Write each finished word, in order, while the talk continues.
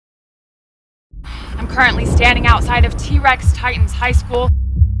I'm currently standing outside of T-Rex Titans High School.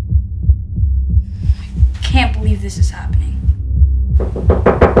 Can't believe this is happening.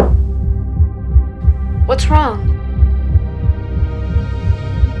 What's wrong?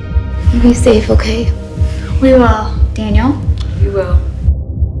 Be safe, okay? We will. Daniel? We will.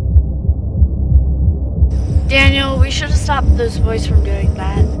 Daniel, we should have stopped those boys from doing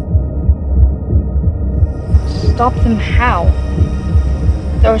that. Stop them how?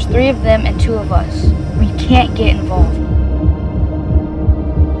 There was 3 of them and 2 of us. We can't get involved.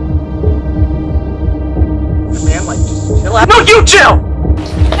 Man, like, just chill out. No, you chill!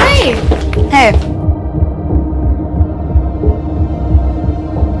 Hey! Hey.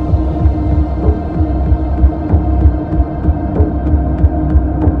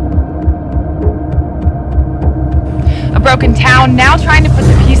 A broken town, now trying to put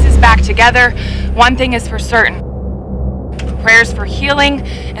the pieces back together. One thing is for certain. Prayers for healing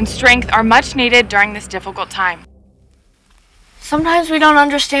and strength are much needed during this difficult time. Sometimes we don't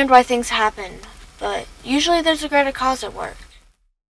understand why things happen, but usually there's a greater cause at work.